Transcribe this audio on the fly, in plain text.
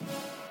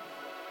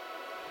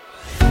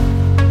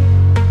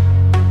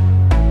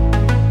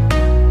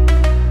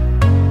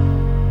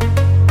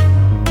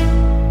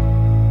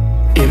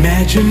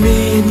Imagine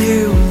me and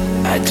you,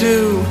 I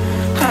do.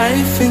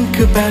 I think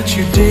about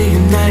you day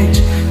and night.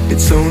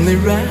 It's only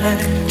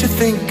right to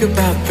think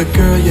about the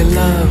girl you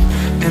love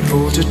and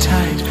hold her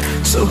tight.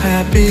 So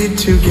happy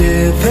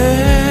together.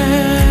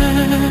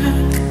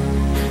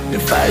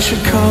 If I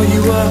should call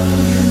you up,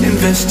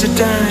 invest a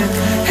dime,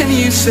 and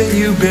you say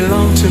you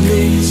belong to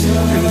me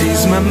and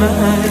ease my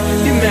mind,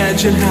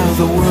 imagine how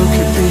the world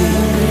could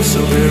be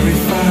so very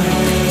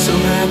fine, so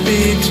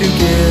happy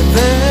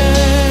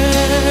together.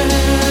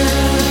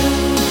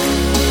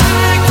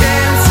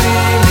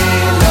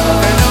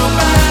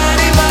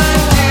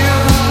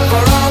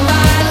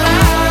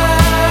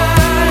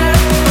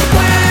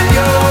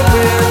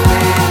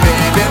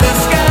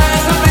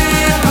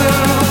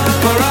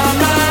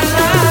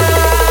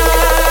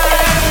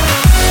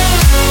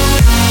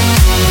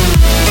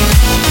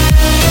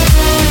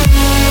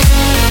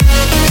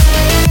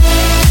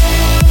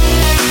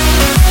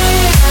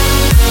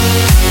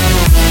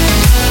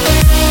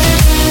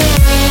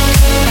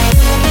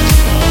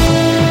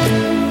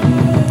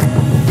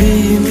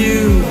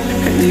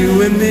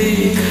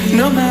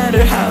 No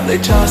matter how they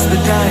toss the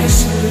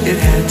dice, it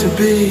had to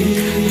be.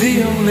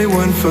 The only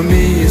one for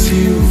me is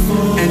you,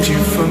 and you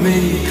for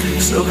me,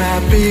 so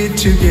happy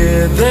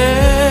together.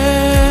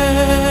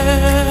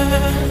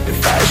 If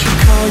I should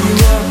call you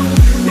up,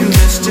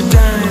 invest a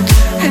dime,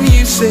 and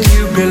you say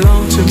you belong